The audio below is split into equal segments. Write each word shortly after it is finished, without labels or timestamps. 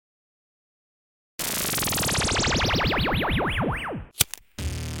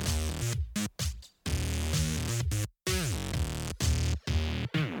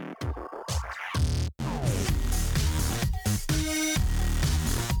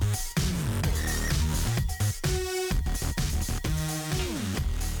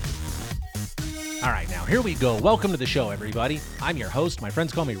All right, now here we go. Welcome to the show, everybody. I'm your host. My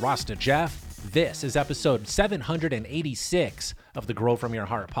friends call me Rasta Jeff. This is episode 786 of the Grow From Your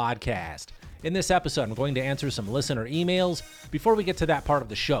Heart podcast. In this episode, I'm going to answer some listener emails. Before we get to that part of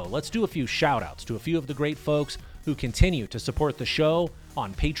the show, let's do a few shout outs to a few of the great folks who continue to support the show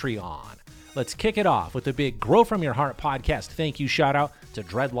on Patreon. Let's kick it off with a big Grow From Your Heart podcast thank you shout out to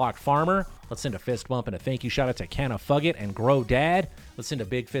Dreadlock Farmer. Let's send a fist bump and a thank you shout out to Canna Fugget and Grow Dad. Let's send a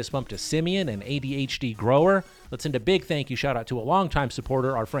big fist bump to Simeon and ADHD Grower. Let's send a big thank you shout out to a longtime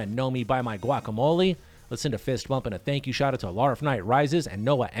supporter, our friend Know Me by My Guacamole. Let's send a fist bump and a thank you shout out to Larf Night Rises and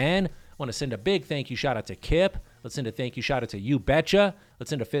Noah N. Want to send a big thank you shout out to Kip. Let's send a thank you shout out to You Betcha. Let's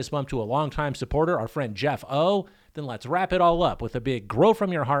send a fist bump to a longtime supporter, our friend Jeff O. Then let's wrap it all up with a big Grow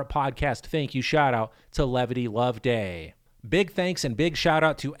From Your Heart podcast thank you shout out to Levity Love Day. Big thanks and big shout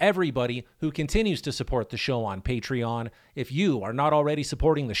out to everybody who continues to support the show on Patreon. If you are not already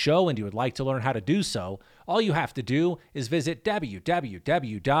supporting the show and you would like to learn how to do so, all you have to do is visit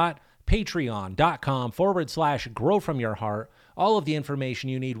www.patreon.com/growfromyourheart. All of the information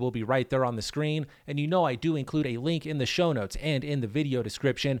you need will be right there on the screen, and you know I do include a link in the show notes and in the video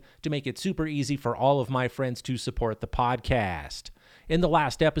description to make it super easy for all of my friends to support the podcast. In the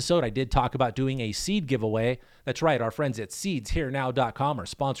last episode, I did talk about doing a seed giveaway. That's right, our friends at seedsherenow.com are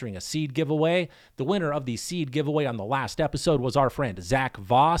sponsoring a seed giveaway. The winner of the seed giveaway on the last episode was our friend Zach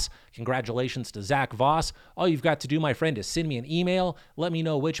Voss. Congratulations to Zach Voss. All you've got to do, my friend, is send me an email. Let me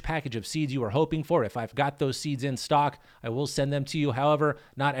know which package of seeds you are hoping for. If I've got those seeds in stock, I will send them to you. However,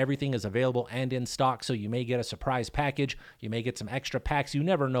 not everything is available and in stock, so you may get a surprise package. You may get some extra packs. You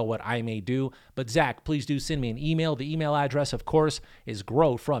never know what I may do. But Zach, please do send me an email. The email address, of course, is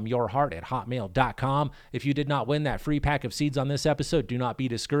growfromyourheart@hotmail.com. If you did not win that free pack of seeds on this episode, do not be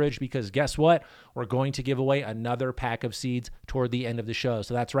discouraged, because guess what? We're going to give away another pack of seeds toward the end of the show.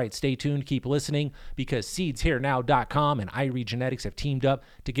 So that's right. Stay tuned. Keep listening, because seedsherenow.com and Irie Genetics have teamed up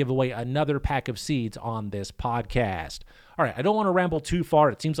to give away another pack of seeds on this podcast. All right, I don't want to ramble too far.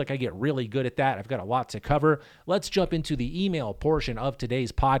 It seems like I get really good at that. I've got a lot to cover. Let's jump into the email portion of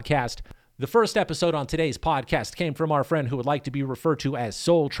today's podcast. The first episode on today's podcast came from our friend who would like to be referred to as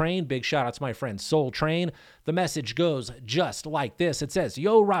Soul Train. Big shout out to my friend Soul Train. The message goes just like this. It says,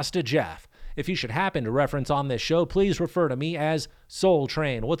 "Yo, Rasta Jeff. If you should happen to reference on this show, please refer to me as Soul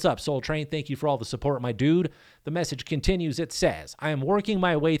Train." What's up, Soul Train? Thank you for all the support, my dude. The message continues. It says, "I am working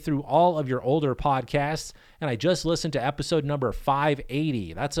my way through all of your older podcasts, and I just listened to episode number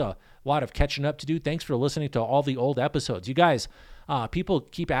 580. That's a lot of catching up to do. Thanks for listening to all the old episodes. You guys, people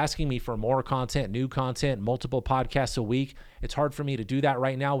keep asking me for more content, new content, multiple podcasts a week. It's hard for me to do that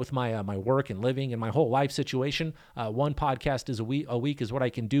right now with my my work and living and my whole life situation. One podcast is a week is what I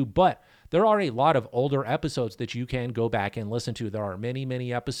can do, but there are a lot of older episodes that you can go back and listen to. There are many,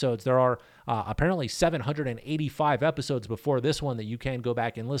 many episodes. There are apparently 785 episodes before this one that you can go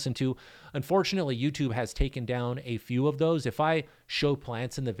back and listen to. Unfortunately, YouTube has taken down a few of those. If I show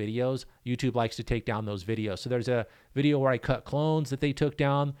plants in the videos, YouTube likes to take down those videos. So there's a video where I cut clones that they took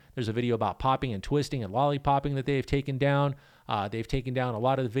down. There's a video about popping and twisting and lollipopping that they've taken down. They've taken down a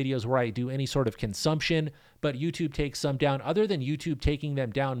lot of the videos where I do any sort of consumption, but YouTube takes some down. Other than YouTube taking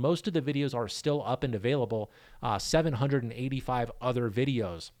them down, most of the videos are still up and available. 785 other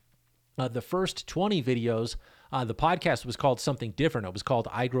videos. The first 20 videos, the podcast was called something different. It was called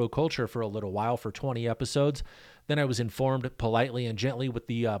I Grow Culture for a little while, for 20 episodes. Then I was informed politely and gently with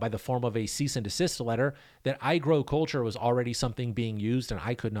by the form of a cease and desist letter that I Grow Culture was already something being used and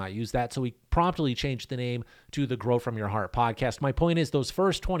I could not use that. So we promptly changed the name to the Grow From Your Heart podcast. My point is, those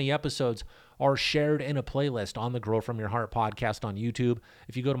first 20 episodes are shared in a playlist on the Grow From Your Heart podcast on YouTube.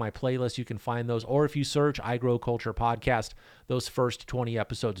 If you go to my playlist, you can find those. Or if you search I Grow Culture podcast, those first 20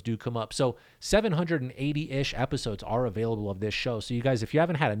 episodes do come up. So 780-ish episodes are available of this show. So you guys, if you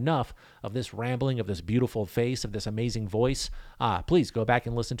haven't had enough of this rambling, of this beautiful face, of this amazing voice, please go back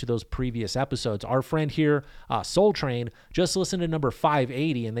and listen to those previous episodes. Our friend here, Soul Train, just listened to number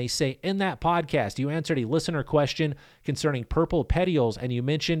 580, and they say, in that podcast, you answered a listener question concerning purple petioles, and you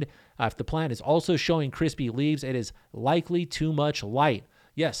mentioned if the plant is also showing crispy leaves, it is likely too much light.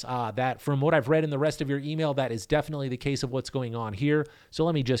 Yes, that from what I've read in the rest of your email, that is definitely the case of what's going on here. So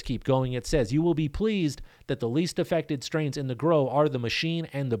let me just keep going. It says, you will be pleased that the least affected strains in the grow are the machine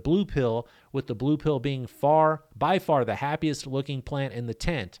and the blue pill, with the blue pill being by far the happiest looking plant in the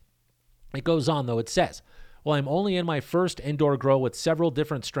tent. It goes on though. It says, well, I'm only in my first indoor grow with several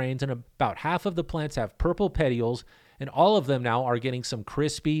different strains, and about half of the plants have purple petioles, and all of them now are getting some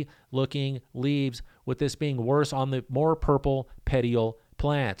crispy looking leaves, with this being worse on the more purple petiole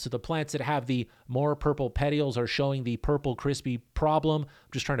plants. So the plants that have the more purple petioles are showing the purple crispy problem.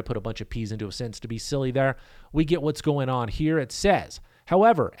 I'm just trying to put a bunch of peas into a sentence to be silly there. We get what's going on here. It says,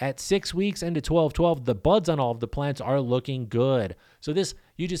 however, at 6 weeks into 12-12, the buds on all of the plants are looking good. So this,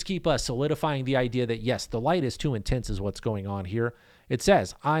 you just keep solidifying the idea that, yes, the light is too intense is what's going on here. It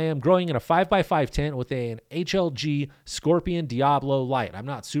says, I am growing in a 5x5 tent with an HLG Scorpion Diablo light. I'm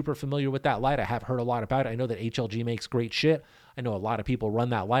not super familiar with that light. I have heard a lot about it. I know that HLG makes great shit. I know a lot of people run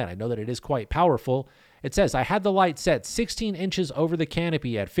that light. I know that it is quite powerful. It says, I had the light set 16 inches over the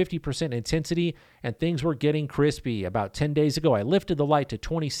canopy at 50% intensity, and things were getting crispy. About 10 days ago, I lifted the light to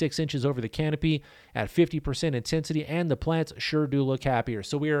 26 inches over the canopy at 50% intensity, and the plants sure do look happier.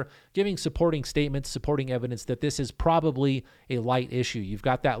 So we are giving supporting statements, supporting evidence that this is probably a light issue. You've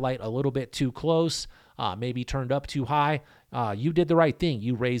got that light a little bit too close, maybe turned up too high. You did the right thing.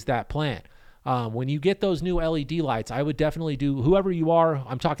 You raised that plant. When you get those new LED lights, I would definitely do, whoever you are,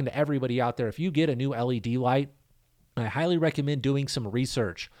 I'm talking to everybody out there. If you get a new LED light, I highly recommend doing some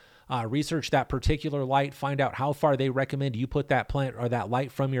research. Research that particular light, find out how far they recommend you put that plant or that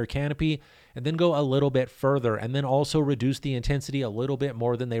light from your canopy, and then go a little bit further, and then also reduce the intensity a little bit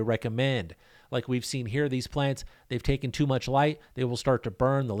more than they recommend. Like we've seen here, these plants, they've taken too much light, they will start to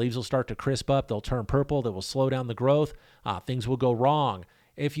burn, the leaves will start to crisp up, they'll turn purple, they will slow down the growth, things will go wrong.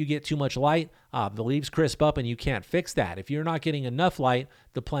 If you get too much light, the leaves crisp up and you can't fix that. If you're not getting enough light,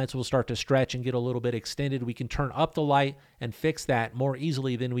 the plants will start to stretch and get a little bit extended. We can turn up the light and fix that more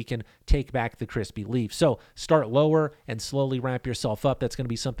easily than we can take back the crispy leaf. So start lower and slowly ramp yourself up. That's going to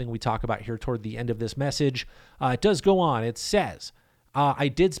be something we talk about here toward the end of this message. It does go on. It says, I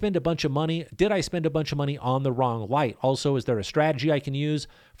did spend a bunch of money. Did I spend a bunch of money on the wrong light? Also, is there a strategy I can use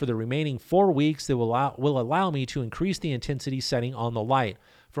for the remaining 4 weeks that will allow me to increase the intensity setting on the light?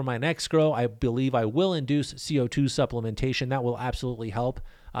 For my next grow, I believe I will induce CO2 supplementation. That will absolutely help.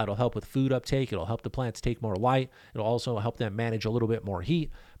 It'll help with food uptake. It'll help the plants take more light. It'll also help them manage a little bit more heat.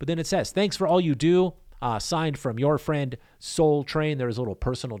 But then it says, thanks for all you do. Signed from your friend Soul Train. There is a little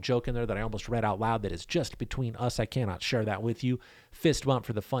personal joke in there that I almost read out loud that is just between us. I cannot share that with you. Fist bump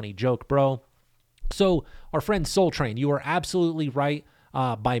for the funny joke, bro. So our friend Soul Train, you are absolutely right.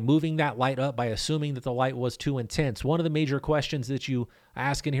 By moving that light up, by assuming that the light was too intense. One of the major questions that you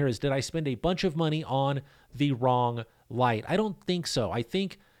ask in here is, did I spend a bunch of money on the wrong light? I don't think so. I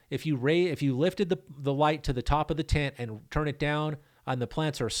think if you lifted the light to the top of the tent and turn it down and the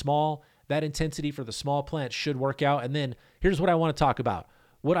plants are small, that intensity for the small plants should work out. And then here's what I want to talk about.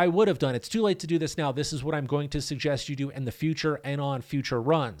 What I would have done, it's too late to do this now. This is what I'm going to suggest you do in the future and on future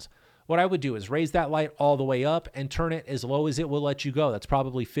runs. What I would do is raise that light all the way up and turn it as low as it will let you go. That's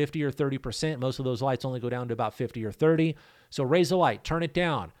probably 50 or 30%. Most of those lights only go down to about 50 or 30. So raise the light, turn it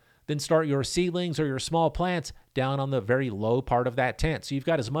down. Then start your seedlings or your small plants down on the very low part of that tent. So you've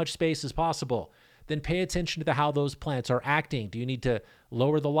got as much space as possible. Then pay attention to how those plants are acting. Do you need to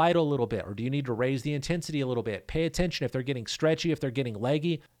lower the light a little bit, or do you need to raise the intensity a little bit? Pay attention if they're getting stretchy, if they're getting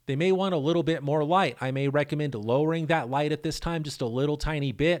leggy. They may want a little bit more light. I may recommend lowering that light at this time just a little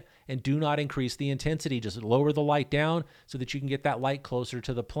tiny bit, and do not increase the intensity. Just lower the light down so that you can get that light closer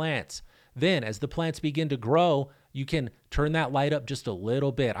to the plants. Then as the plants begin to grow, you can turn that light up just a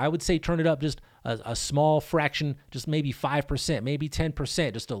little bit. I would say turn it up just a small fraction, just maybe 5%, maybe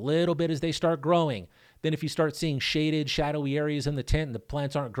 10%, just a little bit as they start growing. Then if you start seeing shaded, shadowy areas in the tent and the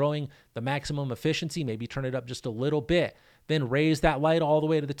plants aren't growing the maximum efficiency, maybe turn it up just a little bit. Then raise that light all the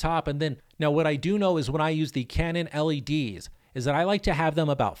way to the top. And then, now what I do know is when I use the Canon LEDs, is that I like to have them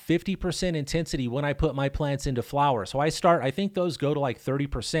about 50% intensity when I put my plants into flower. So I think those go to like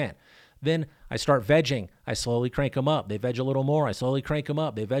 30%. Then I start vegging. I slowly crank them up. They veg a little more. I slowly crank them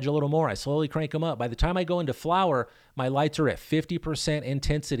up. They veg a little more. I slowly crank them up. By the time I go into flower, my lights are at 50%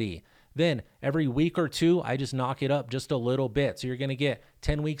 intensity. Then every week or two, I just knock it up just a little bit. So you're going to get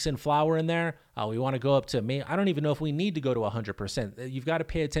 10 weeks in flower in there. We want to go up to, I don't even know if we need to go to 100%. You've got to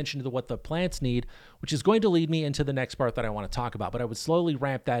pay attention to what the plants need, which is going to lead me into the next part that I want to talk about. But I would slowly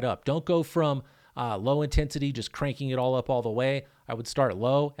ramp that up. Don't go from low intensity, just cranking it all up all the way. I would start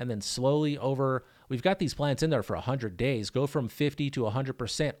low and then slowly over. We've got these plants in there for 100 days. Go from 50 to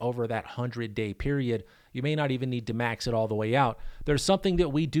 100% over that 100-day period. You may not even need to max it all the way out. There's something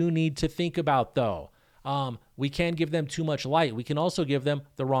that we do need to think about, though. We can give them too much light. We can also give them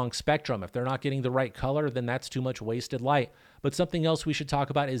the wrong spectrum. If they're not getting the right color, then that's too much wasted light. But something else we should talk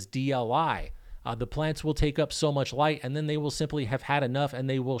about is DLI. The plants will take up so much light, and then they will simply have had enough, and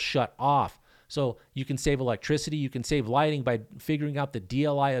they will shut off. So you can save electricity, you can save lighting by figuring out the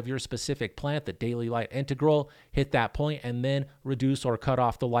DLI of your specific plant, the daily light integral, hit that point, and then reduce or cut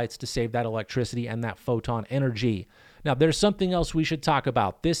off the lights to save that electricity and that photon energy. Now, there's something else we should talk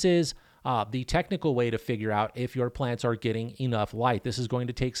about. This is the technical way to figure out if your plants are getting enough light. This is going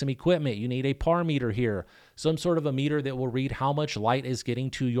to take some equipment. You need a par meter here, some sort of a meter that will read how much light is getting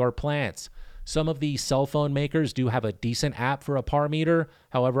to your plants. Some of the cell phone makers do have a decent app for a par meter.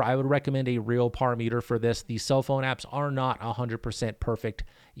 However, I would recommend a real par meter for this. The cell phone apps are not 100% perfect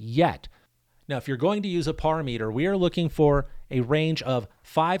yet. Now, if you're going to use a par meter, we are looking for a range of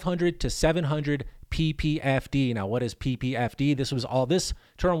 500 to 700 ppfd. Now, what is ppfd? This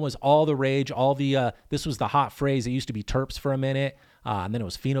term was all the rage. This was the hot phrase. It used to be terps for a minute, and then it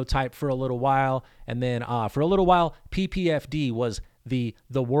was phenotype for a little while, and then for a little while, ppfd was the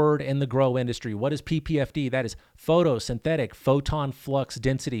word in the grow industry. What is ppfd? That is photosynthetic photon flux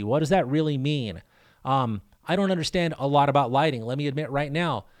density. What does that really mean? I don't understand a lot about lighting. Let me admit right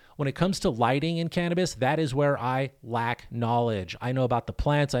now, when it comes to lighting in cannabis, that is where I lack knowledge. I know about the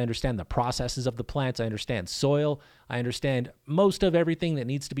plants. I understand the processes of the plants. I understand soil. I understand most of everything that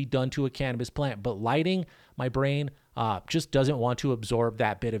needs to be done to a cannabis plant. But lighting, my brain just doesn't want to absorb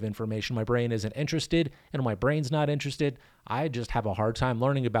that bit of information. My brain isn't interested, and when my brain's not interested, I just have a hard time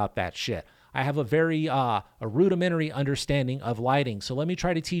learning about that shit. I have a very a rudimentary understanding of lighting. So let me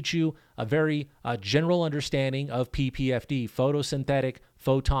try to teach you a very general understanding of PPFD, photosynthetic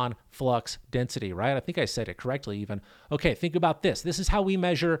photon flux density, right? I think I said it correctly even. Okay, think about this. This is how we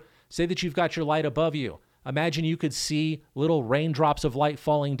measure, say that you've got your light above you. Imagine you could see little raindrops of light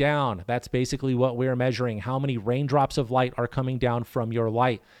falling down. That's basically what we're measuring. How many raindrops of light are coming down from your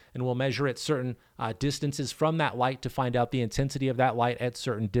light? And we'll measure at certain distances from that light to find out the intensity of that light at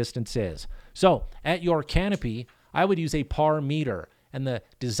certain distances. So at your canopy, I would use a par meter, and the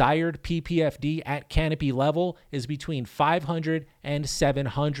desired PPFD at canopy level is between 500 and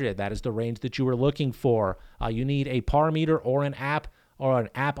 700. That is the range that you were looking for. You need a par meter or an app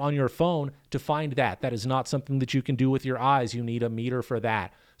on your phone to find that. That is not something that you can do with your eyes. You need a meter for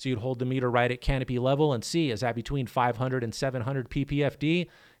that. So you'd hold the meter right at canopy level and see, is that between 500 and 700 ppfd?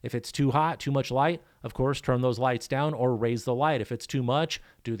 If it's too hot, too much light, of course, turn those lights down or raise the light. If it's too much,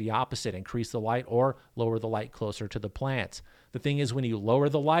 do the opposite, increase the light or lower the light closer to the plants. The thing is, when you lower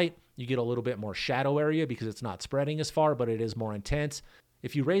the light, you get a little bit more shadow area because it's not spreading as far, but it is more intense.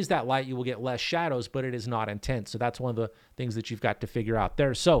 If you raise that light, you will get less shadows, but it is not intense. So that's one of the things that you've got to figure out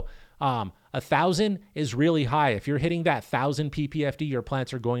there. So 1,000 is really high. If you're hitting that 1,000 ppfd, your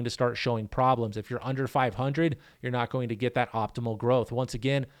plants are going to start showing problems. If you're under 500, you're not going to get that optimal growth. Once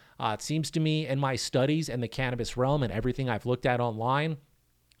again, it seems to me in my studies in the cannabis realm and everything I've looked at online,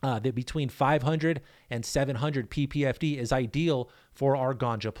 that between 500 and 700 ppfd is ideal for our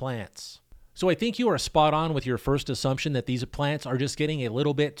ganja plants. So I think you are spot on with your first assumption that these plants are just getting a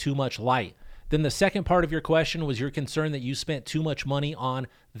little bit too much light. Then the second part of your question was your concern that you spent too much money on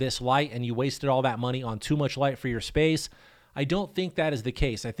this light and you wasted all that money on too much light for your space. I don't think that is the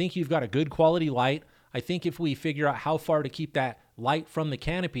case. I think you've got a good quality light. I think if we figure out how far to keep that light from the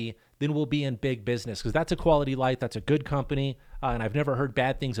canopy, then we'll be in big business, because that's a quality light. That's a good company. And I've never heard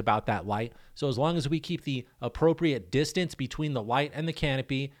bad things about that light. So as long as we keep the appropriate distance between the light and the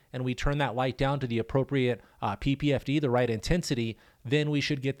canopy, and we turn that light down to the appropriate PPFD, the right intensity, then we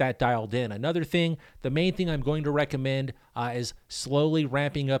should get that dialed in. Another thing, the main thing I'm going to recommend is slowly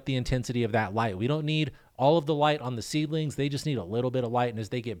ramping up the intensity of that light. We don't need all of the light on the seedlings. They just need a little bit of light. And as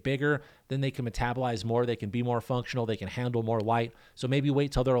they get bigger, then they can metabolize more. They can be more functional. They can handle more light. So maybe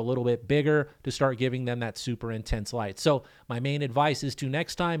wait till they're a little bit bigger to start giving them that super intense light. So my main advice is to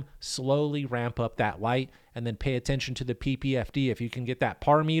next time slowly ramp up that light and then pay attention to the PPFD. If you can get that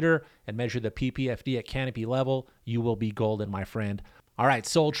par meter and measure the PPFD at canopy level, you will be golden, my friend. All right,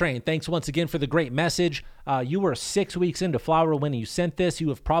 Soul Train, thanks once again for the great message. You were 6 weeks into flower when you sent this. You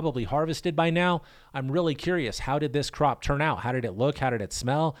have probably harvested by now. I'm really curious, how did this crop turn out? How did it look? How did it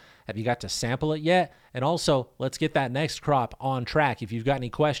smell? Have you got to sample it yet? And also, let's get that next crop on track. If you've got any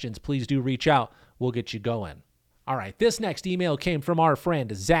questions, please do reach out. We'll get you going. All right, this next email came from our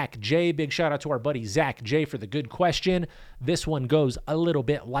friend Zach J. Big shout out to our buddy Zach J for the good question. This one goes a little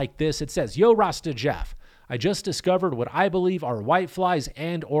bit like this. It says, Yo, Rasta Jeff, I just discovered what I believe are whiteflies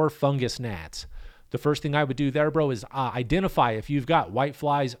and or fungus gnats. The first thing I would do there, bro, is identify if you've got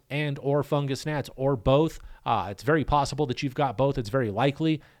whiteflies and or fungus gnats or both. It's very possible that you've got both. It's very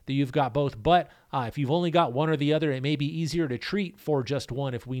likely that you've got both. But if you've only got one or the other, it may be easier to treat for just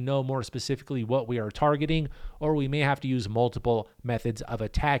one if we know more specifically what we are targeting, or we may have to use multiple methods of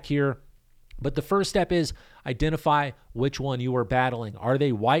attack here. But the first step is identify which one you are battling. Are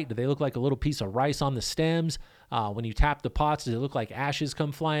they white? Do they look like a little piece of rice on the stems? When you tap the pots, does it look like ashes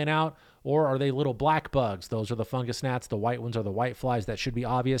come flying out? Or are they little black bugs? Those are the fungus gnats. The white ones are the white flies. That should be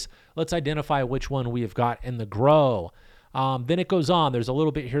obvious. Let's identify which one we have got in the grow. Then it goes on. There's a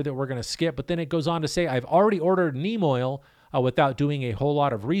little bit here that we're going to skip, but then it goes on to say, I've already ordered neem oil without doing a whole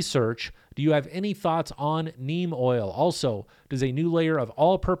lot of research. Do you have any thoughts on neem oil? Also, does a new layer of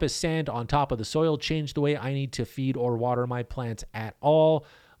all-purpose sand on top of the soil change the way I need to feed or water my plants at all?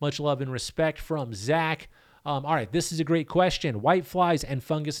 Much love and respect from Zach. All right, this is a great question. White flies and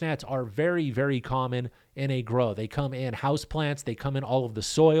fungus gnats are very, very common in a grow. They come in house plants. They come in all of the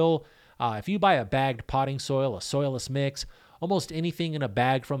soil. If you buy a bagged potting soil, a soilless mix, almost anything in a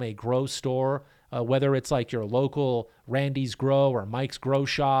bag from a grow store, whether it's like your local Randy's Grow or Mike's Grow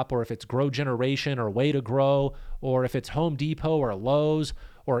Shop, or if it's Grow Generation or Way to Grow, or if it's Home Depot or Lowe's,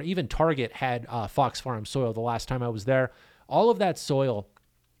 or even Target had Fox Farm soil the last time I was there. All of that soil,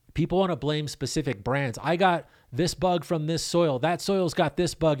 people want to blame specific brands. I got this bug from this soil. That soil's got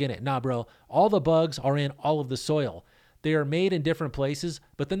this bug in it. Nah, bro. All the bugs are in all of the soil. They are made in different places,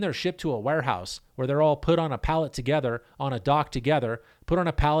 but then they're shipped to a warehouse where they're all put on a pallet together, on a dock together, put on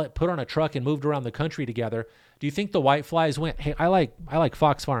a pallet, put on a truck, and moved around the country together. Do you think the white flies went, hey, I like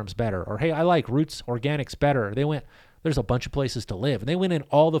Fox Farms better, or hey, I like Roots Organics better? They went, there's a bunch of places to live. And they went in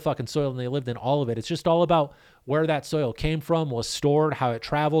all the fucking soil and they lived in all of it. It's just all about where that soil came from, was stored, how it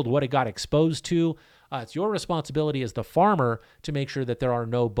traveled, what it got exposed to. It's your responsibility as the farmer to make sure that there are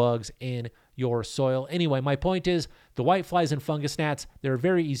no bugs in your soil. Anyway, my point is the white flies and fungus gnats, they're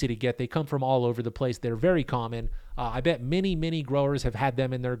very easy to get. They come from all over the place. They're very common. I bet many growers have had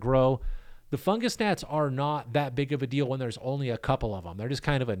them in their grow. The fungus gnats are not that big of a deal when there's only a couple of them. They're just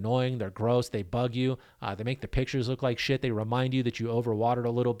kind of annoying. They're gross. They bug you. They make the pictures look like shit. They remind you that you overwatered a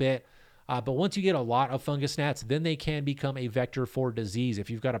little bit. But once you get a lot of fungus gnats, then they can become a vector for disease. If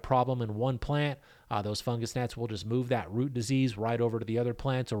you've got a problem in one plant, those fungus gnats will just move that root disease right over to the other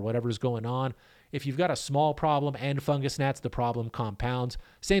plants or whatever's going on. If you've got a small problem and fungus gnats, the problem compounds.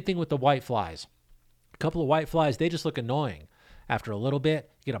 Same thing with the white flies. A couple of white flies, they just look annoying. After a little bit,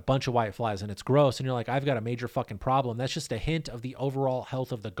 you get a bunch of white flies and it's gross and you're like, I've got a major fucking problem. That's just a hint of the overall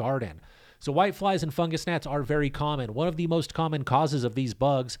health of the garden. So white flies and fungus gnats are very common. One of the most common causes of these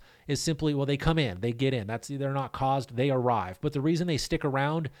bugs is simply, well, they come in, they get in. They're not caused, they arrive. But the reason they stick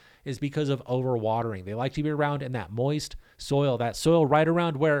around is because of overwatering. They like to be around in that moist soil, right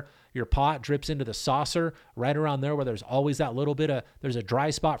around where your pot drips into the saucer, right around there where there's always that little bit of, there's a dry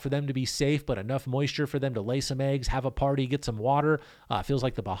spot for them to be safe, but enough moisture for them to lay some eggs, have a party, get some water. Feels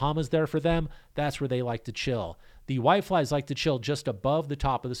like the Bahamas there for them. That's where they like to chill. The white flies like to chill just above the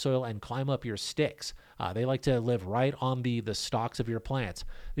top of the soil and climb up your sticks. They like to live right on the stalks of your plants.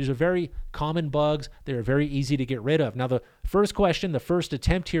 These are very common bugs. They're very easy to get rid of. Now, the first question, the first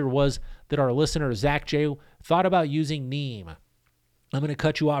attempt here was that our listener, Zach J., thought about using neem. I'm going to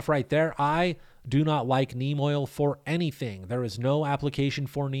cut you off right there. I do not like neem oil for anything. There is no application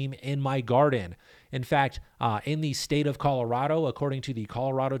for neem in my garden. In fact, in the state of Colorado, according to the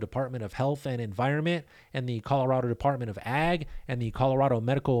Colorado Department of Health and Environment and the Colorado Department of Ag and the Colorado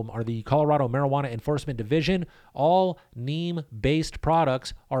Marijuana Enforcement Division, all neem-based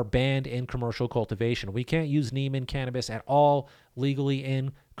products are banned in commercial cultivation. We can't use neem in cannabis at all legally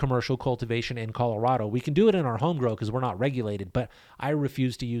in commercial cultivation in Colorado. We can do it in our home grow because we're not regulated, but I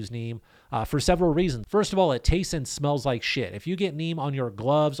refuse to use neem for several reasons. First of all, it tastes and smells like shit. If you get neem on your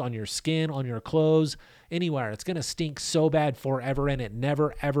gloves, on your skin, on your clothes, anywhere, it's going to stink so bad forever, and it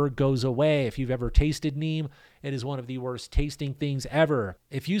never, ever goes away. If you've ever tasted neem, it is one of the worst tasting things ever.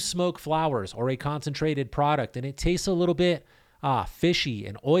 If you smoke flowers or a concentrated product and it tastes a little bit fishy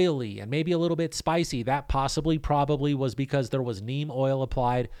and oily and maybe a little bit spicy, that probably was because there was neem oil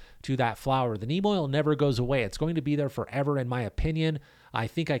applied to that flower. The neem oil never goes away. It's going to be there forever, in my opinion. I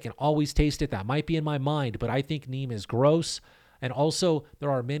think I can always taste it. That might be in my mind, but I think neem is gross. And also, there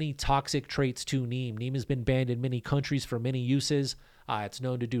are many toxic traits to neem. Neem has been banned in many countries for many uses. It's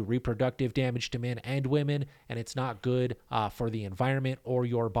known to do reproductive damage to men and women, and it's not good for the environment or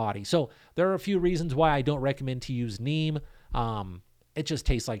your body. So there are a few reasons why I don't recommend to use neem. It just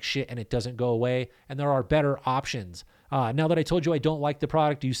tastes like shit and it doesn't go away. And there are better options. Now that I told you I don't like the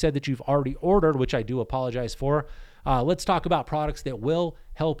product, you said that you've already ordered, which I do apologize for. Let's talk about products that will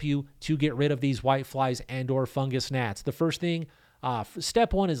help you to get rid of these white flies and or fungus gnats. The first thing,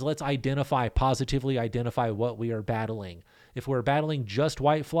 step one is let's positively identify what we are battling. If we're battling just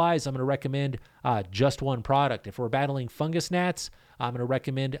white flies, I'm going to recommend just one product. If we're battling fungus gnats, I'm going to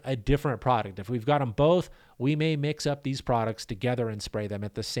recommend a different product. If we've got them both, we may mix up these products together and spray them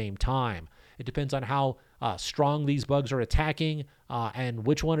at the same time. It depends on how strong these bugs are attacking and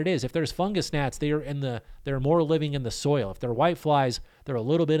which one it is. If there's fungus gnats, they're more living in the soil. If they're white flies, they're a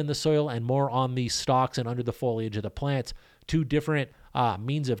little bit in the soil and more on the stalks and under the foliage of the plants. Two different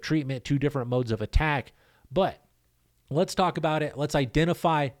means of treatment, two different modes of attack. But let's talk about it. Let's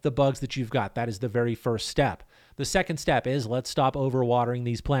identify the bugs that you've got. That is the very first step. The second step is let's stop overwatering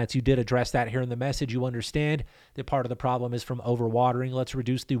these plants. You did address that here in the message. You understand that part of the problem is from overwatering. Let's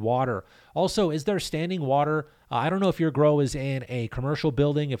reduce the water. Also, is there standing water? I don't know if your grow is in a commercial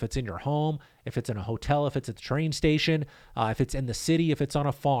building, if it's in your home, if it's in a hotel, if it's at the train station, if it's in the city, if it's on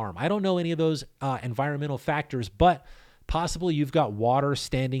a farm. I don't know any of those environmental factors, but possibly you've got water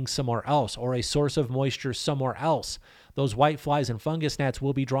standing somewhere else or a source of moisture somewhere else. Those white flies and fungus gnats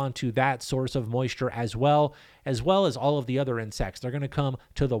will be drawn to that source of moisture as well as all of the other insects. They're going to come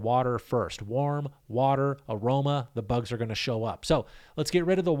to the water first. Warm, water, aroma, the bugs are going to show up. So let's get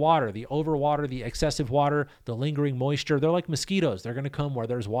rid of the water, the overwater, the excessive water, the lingering moisture. They're like mosquitoes. They're going to come where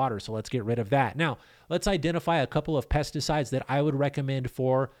there's water. So let's get rid of that. Now, let's identify a couple of pesticides that I would recommend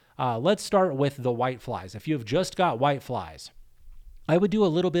for, let's start with the white flies. If you've just got white flies, I would do a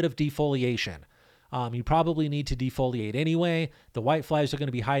little bit of defoliation. You probably need to defoliate anyway. The white flies are going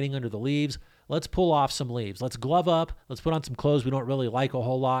to be hiding under the leaves. Let's pull off some leaves. Let's glove up. Let's put on some clothes we don't really like a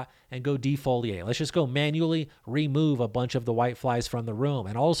whole lot and go defoliate. Let's just go manually remove a bunch of the white flies from the room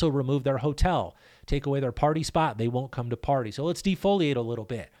and also remove their hotel. Take away their party spot. They won't come to party. So let's defoliate a little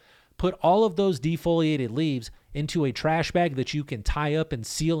bit. Put all of those defoliated leaves into a trash bag that you can tie up and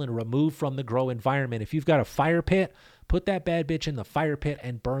seal and remove from the grow environment. If you've got a fire pit, put that bad bitch in the fire pit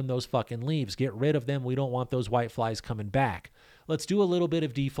and burn those fucking leaves. Get rid of them. We don't want those white flies coming back. Let's do a little bit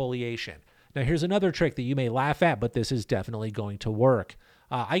of defoliation. Now, here's another trick that you may laugh at, but this is definitely going to work.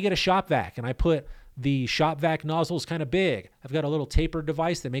 I get a shop vac, and I put the shop vac nozzles kind of big. I've got a little tapered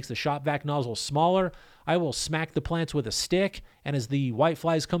device that makes the shop vac nozzle smaller. I will smack the plants with a stick, and as the white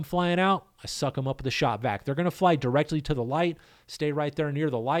flies come flying out, I suck them up with the shop vac. They're going to fly directly to the light, stay right there near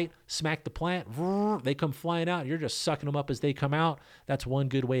the light, smack the plant, they come flying out. You're just sucking them up as they come out. That's one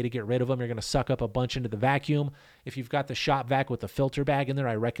good way to get rid of them. You're going to suck up a bunch into the vacuum. If you've got the shop vac with the filter bag in there,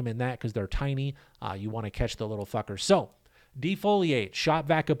 I recommend that because they're tiny. You want to catch the little fuckers. So defoliate, shop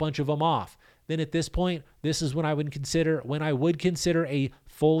vac a bunch of them off. Then at this point, this is when I would consider a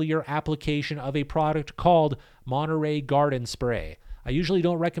foliar application of a product called Monterey Garden Spray. I usually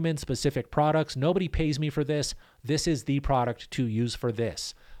don't recommend specific products. Nobody pays me for this. This is the product to use for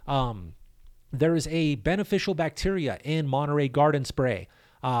this. There is a beneficial bacteria in Monterey Garden Spray.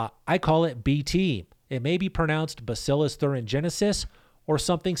 I call it BT. It may be pronounced Bacillus thuringiensis or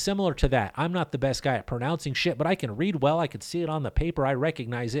something similar to that. I'm not the best guy at pronouncing shit, but I can read well. I can see it on the paper. I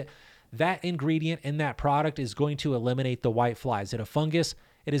recognize it. That ingredient in that product is going to eliminate the white flies. Is it a fungus?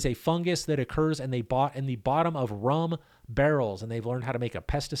 It is a fungus that occurs in the bottom of rum barrels, and they've learned how to make a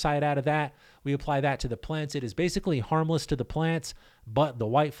pesticide out of that. We apply that to the plants. It is basically harmless to the plants, but the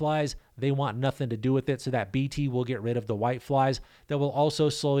white flies, they want nothing to do with it, so that BT will get rid of the white flies. That will also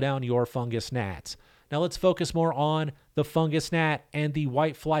slow down your fungus gnats. Now let's focus more on the fungus gnat and the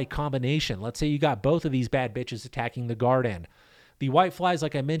white fly combination. Let's say you got both of these bad bitches attacking the garden. The white flies,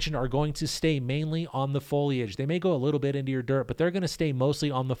 like I mentioned, are going to stay mainly on the foliage. They may go a little bit into your dirt, but they're going to stay mostly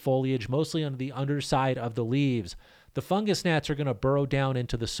on the foliage, mostly on the underside of the leaves. The fungus gnats are going to burrow down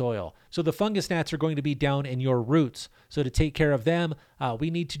into the soil. So the fungus gnats are going to be down in your roots. So to take care of them, we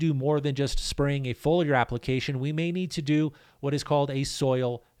need to do more than just spraying a foliar application. We may need to do what is called a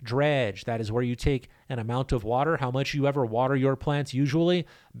soil dredge. That is where you take an amount of water, how much you ever water your plants usually,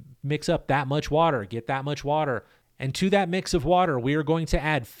 mix up that much water, get that much water. And to that mix of water, we are going to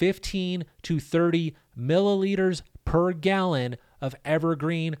add 15 to 30 milliliters per gallon of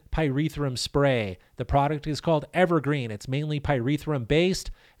evergreen pyrethrum spray. The product is called Evergreen. It's mainly pyrethrum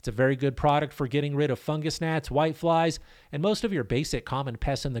based. It's a very good product for getting rid of fungus gnats, white flies, and most of your basic common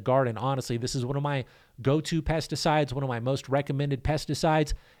pests in the garden. Honestly, this is one of my go-to pesticides, one of my most recommended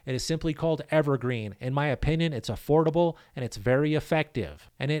pesticides. It is simply called Evergreen. In my opinion, it's affordable and it's very effective.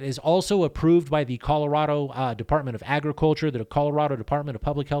 And it is also approved by the Colorado Department of Agriculture, the Colorado Department of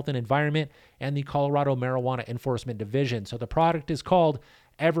Public Health and Environment, and the Colorado Marijuana Enforcement Division. So the product is called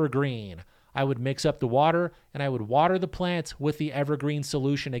Evergreen. I would mix up the water and I would water the plants with the Evergreen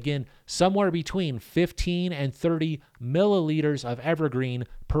solution. Again, somewhere between 15 and 30 milliliters of Evergreen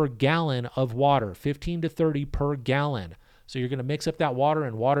per gallon of water, 15 to 30 per gallon. So you're going to mix up that water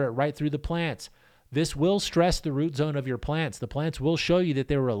and water it right through the plants. This will stress the root zone of your plants. The plants will show you that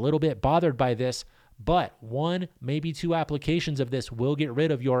they were a little bit bothered by this, but one, maybe two applications of this will get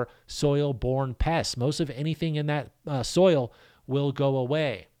rid of your soil-borne pests. Most of anything in that soil will go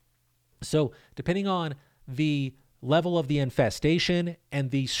away. So depending on the level of the infestation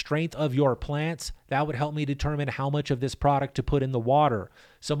and the strength of your plants, that would help me determine how much of this product to put in the water.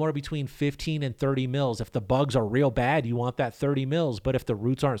 Somewhere between 15 and 30 mils. If the bugs are real bad, you want that 30 mils. But if the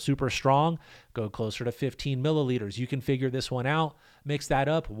roots aren't super strong, go closer to 15 milliliters. You can figure this one out. Mix that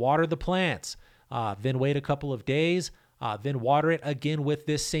up, water the plants, then wait a couple of days. Then water it again with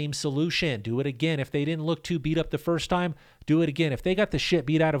this same solution. Do it again. If they didn't look too beat up the first time, do it again. If they got the shit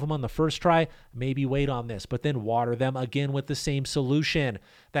beat out of them on the first try, maybe wait on this, but then water them again with the same solution.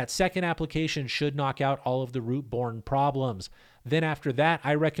 That second application should knock out all of the root-borne problems. Then after that,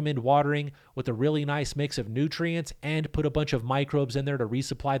 I recommend watering with a really nice mix of nutrients and put a bunch of microbes in there to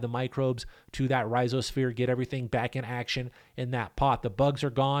resupply the microbes to that rhizosphere, get everything back in action in that pot. The bugs are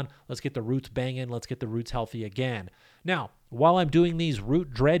gone. Let's get the roots banging. Let's get the roots healthy again. Now, while I'm doing these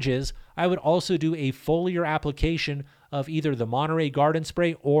root dredges, I would also do a foliar application of either the Monterey Garden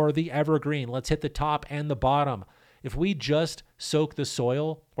Spray or the Evergreen. Let's hit the top and the bottom. If we just soak the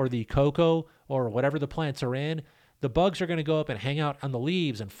soil or the cocoa or whatever the plants are in, the bugs are going to go up and hang out on the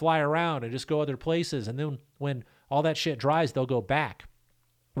leaves and fly around and just go other places. And then when all that shit dries, they'll go back.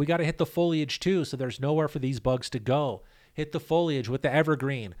 We got to hit the foliage too, so there's nowhere for these bugs to go. Hit the foliage with the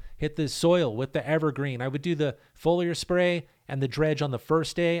Evergreen. Hit the soil with the Evergreen. I would do the foliar spray and the dredge on the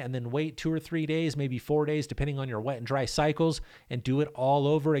first day and then wait 2 or 3 days, maybe 4 days, depending on your wet and dry cycles, and do it all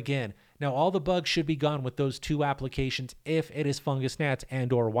over again. Now, all the bugs should be gone with those 2 applications if it is fungus gnats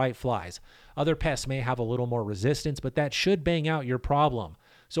and or whiteflies. Other pests may have a little more resistance, but that should bang out your problem.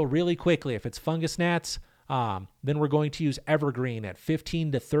 So really quickly, if it's fungus gnats, then we're going to use Evergreen at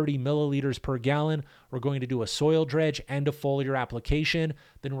 15 to 30 milliliters per gallon. We're going to do a soil dredge and a foliar application.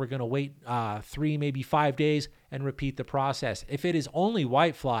 Then we're going to wait 3, maybe 5 days and repeat the process. If it is only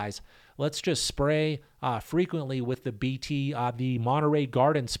whiteflies, let's just spray frequently with the BT, the Monterey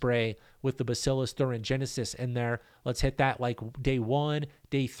Garden Spray with the Bacillus thuringiensis in there. Let's hit that like day 1,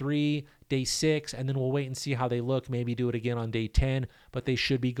 day 3, day 6, and then we'll wait and see how they look. Maybe do it again on day 10, but they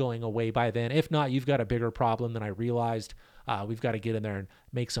should be going away by then. If not, you've got a bigger problem than I realized. We've got to get in there and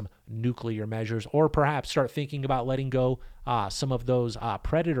make some nuclear measures, or perhaps start thinking about letting go some of those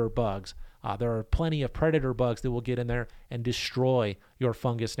predator bugs. There are plenty of predator bugs that will get in there and destroy your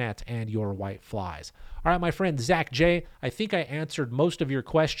fungus gnats and your white flies. All right, my friend Zach J., I think I answered most of your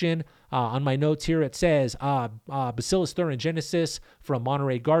question. On my notes here, it says Bacillus thuringiensis from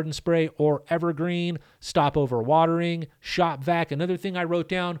Monterey Garden Spray or Evergreen, stop over watering, shop vac. Another thing I wrote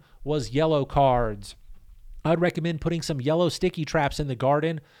down was yellow cards. I'd recommend putting some yellow sticky traps in the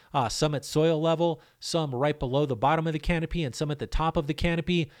garden, some at soil level, some right below the bottom of the canopy, and some at the top of the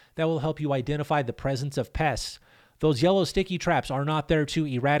canopy. That will help you identify the presence of pests. Those yellow sticky traps are not there to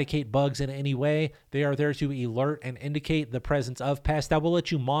eradicate bugs in any way. They are there to alert and indicate the presence of pests. That will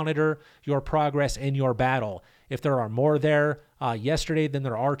let you monitor your progress in your battle. If there are more there yesterday than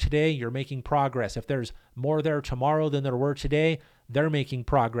there are today, you're making progress. If there's more there tomorrow than there were today, they're making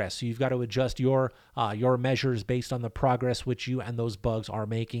progress. So you've got to adjust your measures based on the progress which you and those bugs are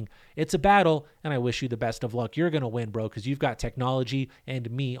making. It's a battle, and I wish you the best of luck. You're going to win, bro, because you've got technology and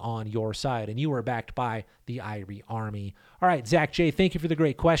me on your side, and you are backed by the Irie Army. All right, Zach J., thank you for the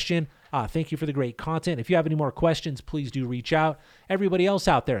great question. Thank you for the great content. If you have any more questions, please do reach out. Everybody else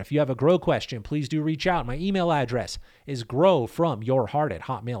out there, if you have a grow question, please do reach out. My email address is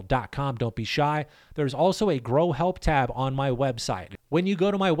growfromyourheart@hotmail.com. Don't be shy. There's also a grow help tab on my website. When you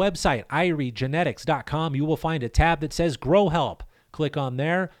go to my website, iriegenetics.com, you will find a tab that says grow help. Click on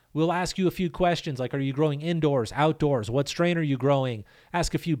there. We'll ask you a few questions like, are you growing indoors, outdoors? What strain are you growing?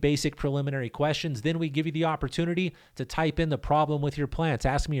 Ask a few basic preliminary questions. Then we give you the opportunity to type in the problem with your plants.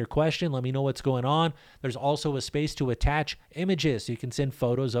 Ask me your question. Let me know what's going on. There's also a space to attach images so you can send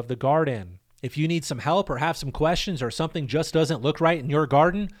photos of the garden. If you need some help or have some questions or something just doesn't look right in your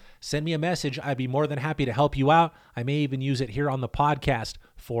garden, send me a message. I'd be more than happy to help you out. I may even use it here on the podcast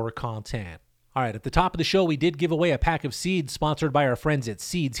for content. All right, at the top of the show, we did give away a pack of seeds sponsored by our friends at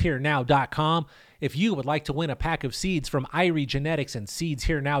seedsherenow.com. If you would like to win a pack of seeds from Irie Genetics and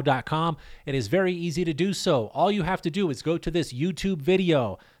seedsherenow.com, it is very easy to do so. All you have to do is go to this YouTube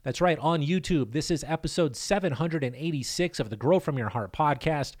video. That's right, on YouTube. This is episode 786 of the Grow From Your Heart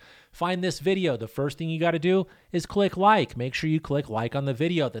podcast. Find this video. The first thing you got to do is click like. Make sure you click like on the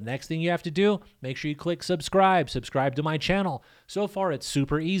video. The next thing you have to do, make sure you click subscribe. Subscribe to my channel. So far, it's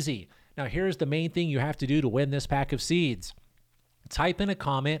super easy. Now, here's the main thing you have to do to win this pack of seeds. Type in a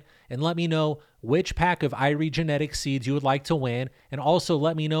comment and let me know which pack of Irie Genetics seeds you would like to win, and also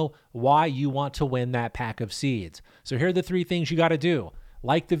let me know why you want to win that pack of seeds. So here are the 3 things you got to do.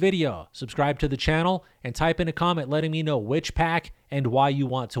 Like the video, subscribe to the channel, and type in a comment letting me know which pack and why you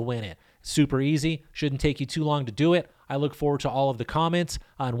want to win it. Super easy. Shouldn't take you too long to do it. I look forward to all of the comments.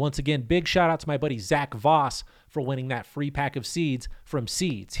 And once again, big shout out to my buddy Zach Voss for winning that free pack of seeds from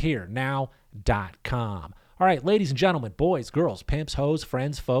seedsherenow.com. All right, ladies and gentlemen, boys, girls, pimps, hoes,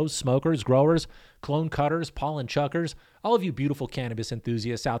 friends, foes, smokers, growers, clone cutters, pollen chuckers, all of you beautiful cannabis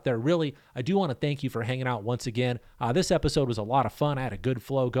enthusiasts out there, really, I do want to thank you for hanging out once again. This episode was a lot of fun. I had a good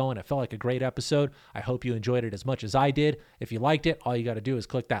flow going. It felt like a great episode. I hope you enjoyed it as much as I did. If you liked it, all you got to do is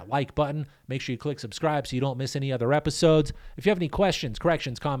click that like button. Make sure you click subscribe so you don't miss any other episodes. If you have any questions,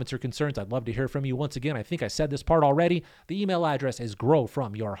 corrections, comments, or concerns, I'd love to hear from you. Once again, I think I said this part already. The email address is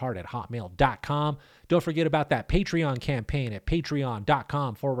growfromyourheart@hotmail.com. Don't forget about that Patreon campaign at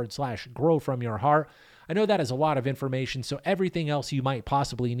patreon.com/growfromyourheart. I know that is a lot of information, so everything else you might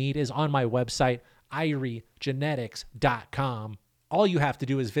possibly need is on my website, iriegenetics.com. All you have to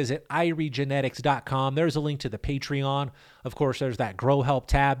do is visit iriegenetics.com. There's a link to the Patreon. Of course, there's that Grow Help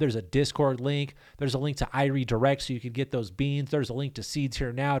tab. There's a Discord link. There's a link to Irie Direct so you can get those beans. There's a link to Seeds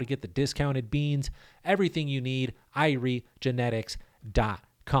Here Now to get the discounted beans. Everything you need,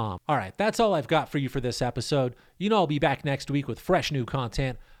 iriegenetics.com. All right, that's all I've got for you for this episode. You know I'll be back next week with fresh new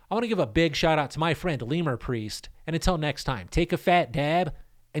content. I want to give a big shout out to my friend Lemur Priest. And until next time, take a fat dab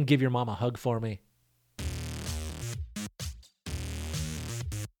and give your mom a hug for me.